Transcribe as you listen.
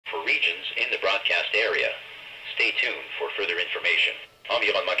regions in the broadcast area. Stay tuned for further information.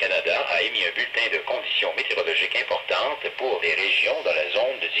 Environnement Canada a émis un bulletin de conditions météorologiques importantes pour les régions dans la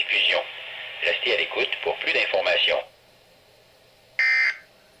zone de diffusion. Restez à l'écoute pour plus d'informations.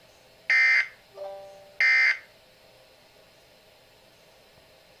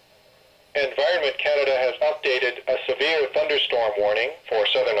 Environment Canada has updated a severe thunderstorm warning for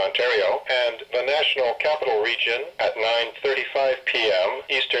southern Ontario and the National Capital Region at 9:35 p.m.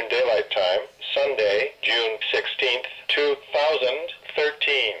 Eastern Daylight Time, Sunday, June 16th,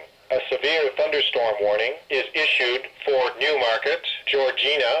 2013. A severe thunderstorm warning is issued for Newmarket,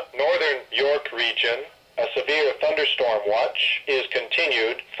 Georgina, Northern York Region. A severe thunderstorm watch is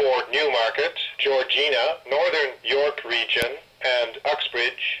continued for Newmarket, Georgina, Northern York Region, and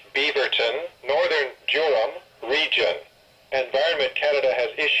Uxbridge, Beaverton, Northern Durham Region. Environment Canada has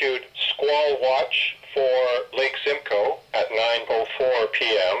issued squall watch for Lake Simcoe at 9:04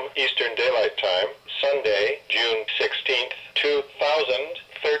 p.m. Eastern Daylight Time, Sunday, June 16th,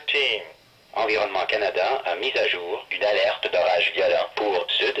 2013. Environnement Canada a mis à jour une alerte d'orage violent pour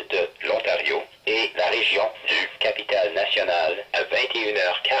sud de l'Ontario et la région du Capitale-Nationale à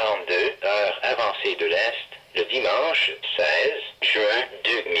 21h42, heure avancée de l'Est, le dimanche 16 juin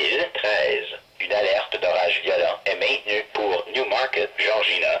 2013. Une alerte d'orage violent est maintenue pour Newmarket,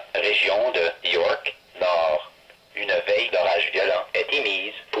 Georgina, région de York Nord. Une veille d'orage violent est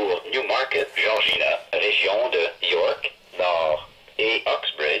émise pour Newmarket, Georgina, région de York Nord, et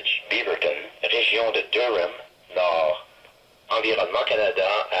Uxbridge, Beaverton, région de Durham Nord. Environnement Canada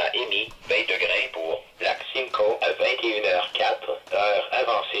a émis 20 degrés pour Lac Simcoe à 21h04, heure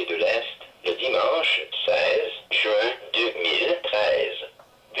avancée de l'Est, le dimanche